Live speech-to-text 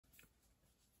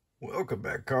Welcome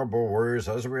back, Cardboard Warriors.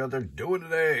 How's everybody out there doing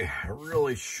today? I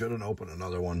really shouldn't open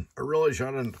another one. I really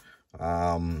shouldn't.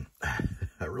 I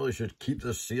really should keep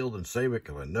this sealed and save it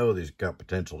because I know these got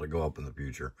potential to go up in the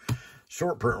future.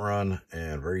 Short print run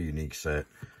and very unique set.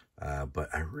 But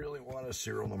I really want a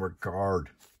serial number card.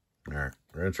 All right,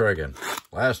 we're going to try again.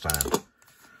 Last time,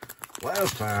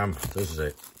 this is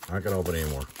it. I'm not going to open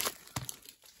anymore.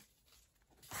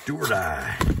 Do or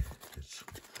die. It's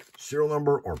serial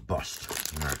number or bust.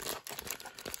 All right.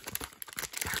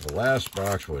 The last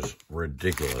box was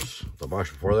ridiculous. The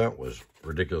box before that was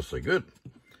ridiculously good.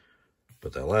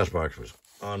 But that last box was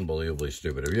unbelievably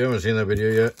stupid. If you haven't seen that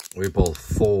video yet, we pulled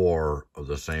 4 of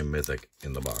the same mythic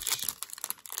in the box.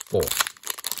 4.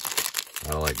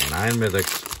 Out of like 9 mythics,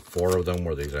 4 of them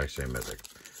were the exact same mythic.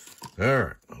 All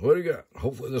right, what do you got?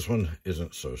 Hopefully this one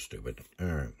isn't so stupid. All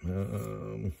right,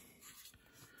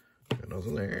 got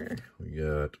nothing there. We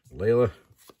got Layla.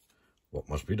 What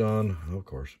must be done? Of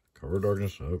course. Cover of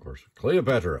Darkness. Of course.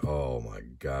 Cleopatra. Oh my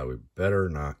God. We better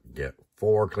not get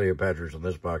 4 Cleopatras in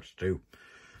this box too.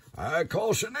 I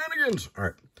call shenanigans. All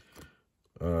right.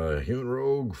 Human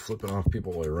Rogue flipping off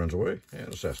people while he runs away. And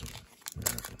Assassin.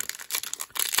 Right.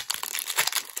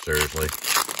 Seriously.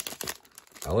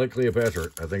 I like Cleopatra.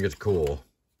 I think it's cool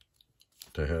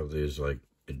to have these like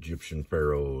Egyptian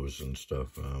pharaohs and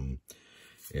stuff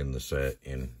in the set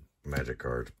in Magic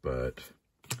cards, but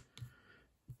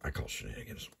I call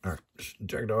shenanigans. All right,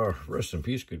 Jackdaw, rest in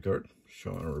peace, good card.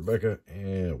 Sean and Rebecca,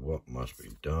 and What Must Be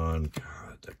Done.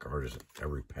 God, that card is in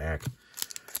every pack.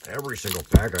 Every single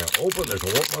pack I open, there's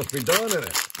a What Must Be Done in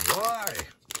it. Why?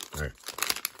 All right,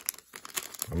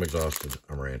 I'm exhausted.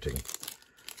 I'm ranting.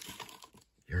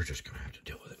 You're just gonna have to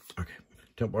deal with it. Okay,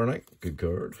 Templar Knight, good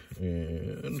card,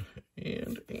 and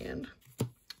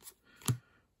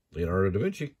Leonardo da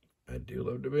Vinci. I do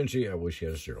love da Vinci. I wish he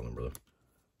had a serial number though.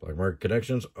 Black Market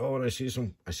Connections. Oh, and I see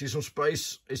some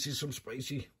spice. I see some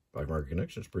spicy. Black Market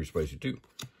Connections, pretty spicy too.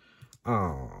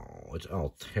 Oh, it's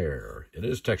Altair. It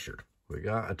is textured. We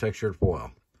got a textured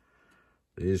foil.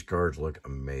 These cards look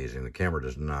amazing. The camera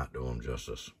does not do them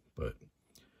justice, but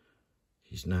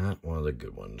he's not one of the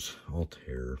good ones.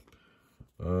 Altair.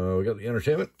 We got the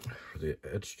Entertainment, the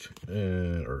Etched,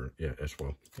 etched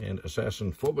foil, and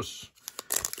Assassin Phobos.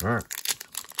 All right.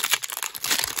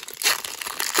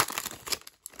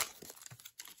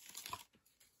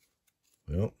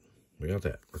 Well, we got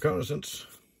that. Reconnaissance.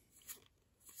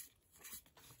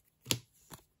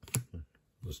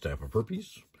 The Staff of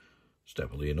Herpes.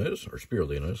 Staff of Leonidas, or Spear of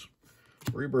Leonidas.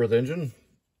 Rebirth Engine.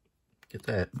 Get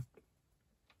that.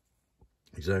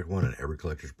 Exact one in every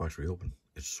collector's box we open.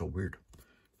 It's so weird.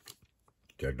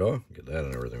 Jackdaw. Get that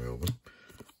in everything we open.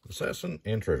 Assassin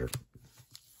and Treasure.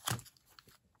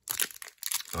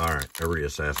 Alright, every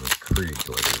Assassin's Creed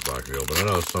collector's box we open. I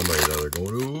know somebody's out there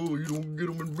going, oh, you don't get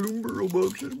them in Bloomberg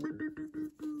boxes.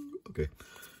 Okay.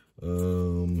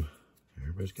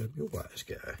 Everybody's got to be a wise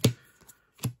guy.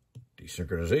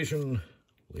 Desynchronization.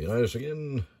 Leonidas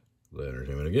again. The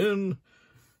Entertainment again.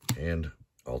 And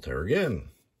Altair again.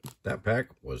 That pack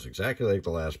was exactly like the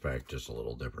last pack, just a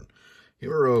little different.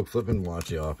 Human Rogue flipping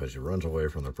Watsy off as he runs away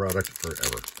from the product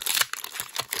forever.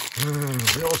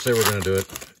 We all say we're going to do it,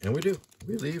 and we do.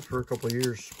 We leave for a couple of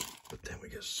years, but then we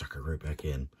get suckered right back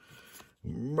in.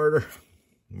 Murder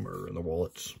in the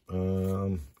wallets.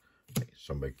 Hey,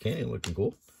 somebody candy looking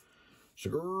cool.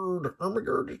 Sigurd,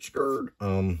 Ermagerd, it's Sigurd.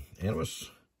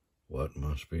 Animus, What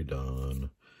Must Be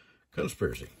Done.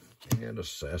 Conspiracy, and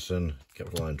Assassin,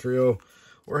 Capitoline Trio.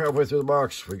 We're halfway through the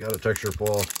box. We got a texture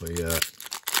foil. We got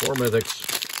 4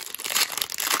 mythics.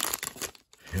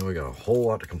 And we got a whole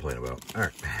lot to complain about. All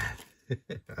right.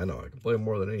 I know, I complain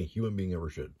more than any human being ever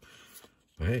should.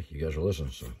 But hey, you guys are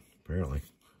listening, so apparently.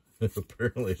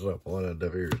 Apparently it's not falling on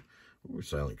deaf ears. Ooh,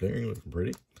 Silent Clearing, looking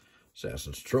pretty.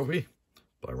 Assassin's Trophy.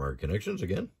 Black Market Connections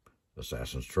again.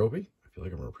 Assassin's Trophy. I feel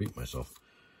like I'm going to repeat myself.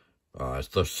 I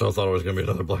still thought it was going to be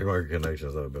another Black Market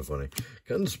Connections. That would have been funny.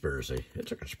 Conspiracy.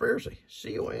 It's a conspiracy.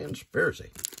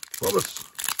 C-O-N-spiracy. Phobos.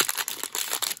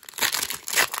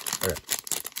 All right.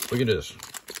 We can do this.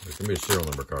 There's going to be a serial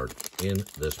number card in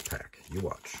this pack. You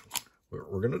watch.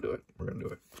 We're going to do it. We're going to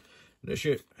do it.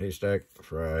 Initiate, Haystack,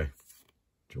 Fry,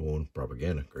 Jewel,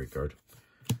 Propaganda. Great card.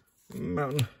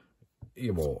 Mountain,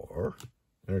 Ebor,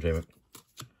 Entertainment,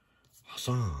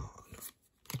 Hassan,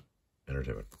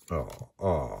 Entertainment.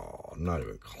 Oh, not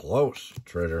even close.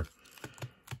 Treasure.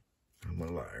 I'm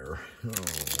a liar. Oh,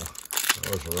 I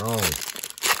was wrong.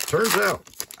 Turns out,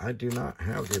 I do not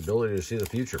have the ability to see the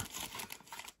future.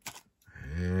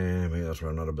 And maybe that's why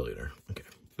I'm not a billionaire. Okay.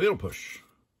 Fatal Push.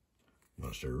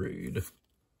 Monster Raid.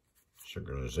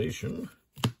 Synchronization.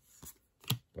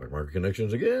 Black market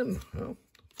connections again. Well,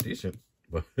 decent.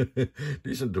 But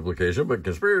decent duplication, but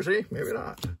conspiracy, maybe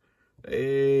not.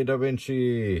 Hey, Da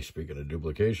Vinci. Speaking of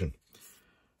duplication.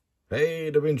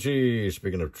 Hey, Da Vinci.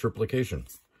 Speaking of triplication.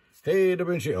 Hey, Da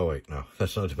Vinci. Oh, wait, no,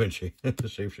 that's not Da Vinci.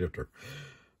 Shapeshifter.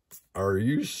 Are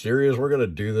you serious? We're going to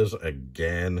do this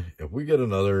again? If we get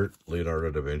another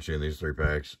Leonardo da Vinci in these 3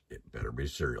 packs, it better be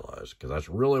serialized, because that's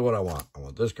really what I want. I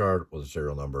want this card with a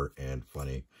serial number and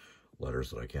funny letters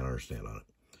that I can't understand on it.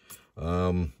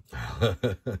 I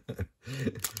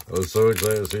was so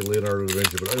excited to see Leonardo da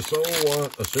Vinci, but I so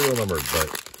want a serial number, but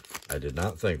I did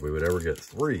not think we would ever get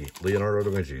 3 Leonardo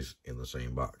da Vincis in the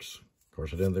same box. Of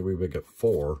course, I didn't think we would get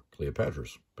 4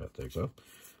 Cleopatras, Pat thinks so,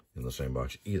 in the same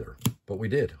box either. But we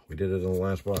did. We did it in the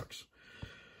last box.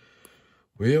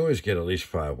 We always get at least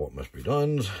 5 What Must Be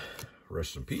Dones.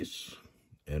 Rest in peace.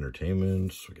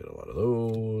 Entertainments, we get a lot of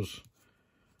those.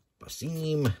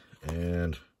 Basim,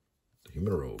 and the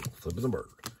Human Rogue, flipping the bird.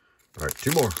 All right,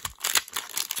 2 more.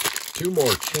 2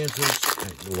 more chances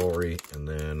at glory, and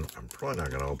then I'm probably not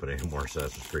going to open any more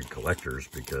Assassin's Creed collectors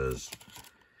because,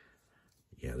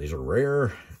 yeah, these are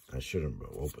rare. I shouldn't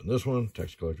have opened this one,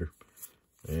 text collector.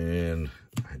 And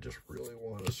I just really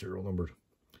want a serial numbered.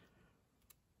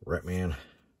 Ratman,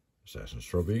 Assassin's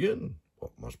Trophy again.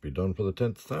 What Must Be Done for the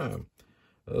 10th time.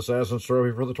 Assassin's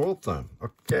Trophy for the 12th time.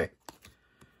 Okay.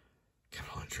 Come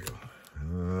on, Trio.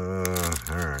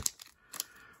 Alright.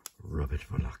 Rub it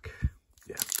for luck.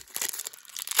 Yeah.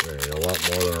 Okay, a lot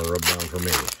more than a rub down for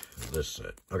me. This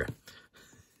set. Okay.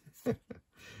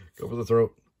 Go for the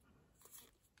throat.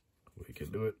 We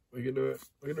can do it. We can do it.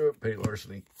 We can do it. Pay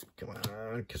larceny. Come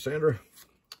on. Cassandra.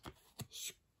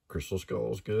 Crystal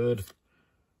Skull's good.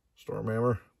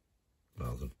 Stormhammer.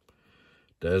 Nothing.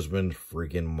 Desmond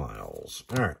freaking Miles.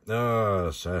 Alright.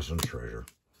 Assassin Treasure.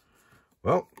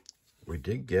 Well, we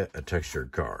did get a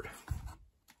textured card.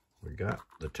 We got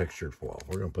the textured foil.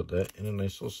 We're going to put that in a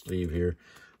nice little sleeve here.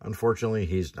 Unfortunately,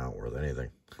 he's not worth anything.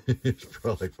 It's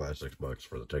probably like $5-6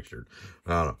 for the textured.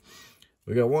 I don't know.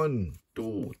 We got 1,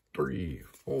 2, 3,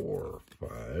 4,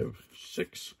 5,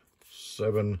 6,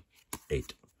 7,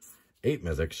 8. 8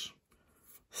 mythics.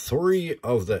 3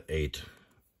 of the 8,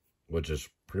 which is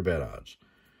pretty bad odds.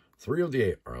 3 of the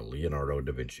 8 are Leonardo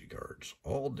da Vinci cards.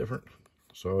 All different.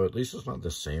 So at least it's not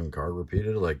the same card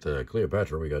repeated. Like the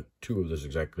Cleopatra, we got 2 of this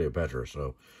exact Cleopatra.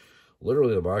 So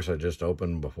literally the box I just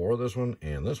opened before this one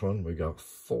and this one, we got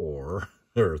 4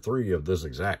 or 3 of this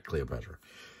exact Cleopatra.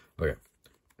 Okay.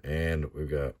 And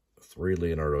we've got 3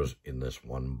 Leonardos in this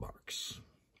one box.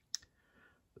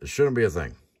 It shouldn't be a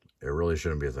thing. It really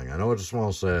shouldn't be a thing. I know it's a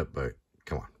small set, but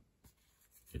come on.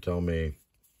 You tell me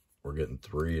we're getting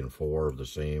 3 and 4 of the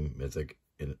same mythic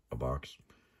in a box.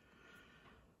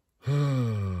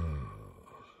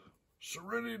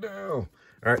 Serenity now.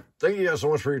 All right. Thank you guys so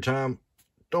much for your time.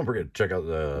 Don't forget to check out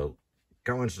the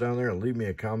comments down there and leave me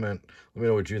a comment. Let me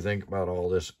know what you think about all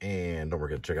this. And don't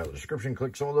forget to check out the description.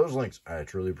 Click some of those links. I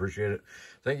truly appreciate it.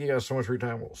 Thank you guys so much for your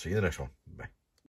time. We'll see you in the next one. Bye.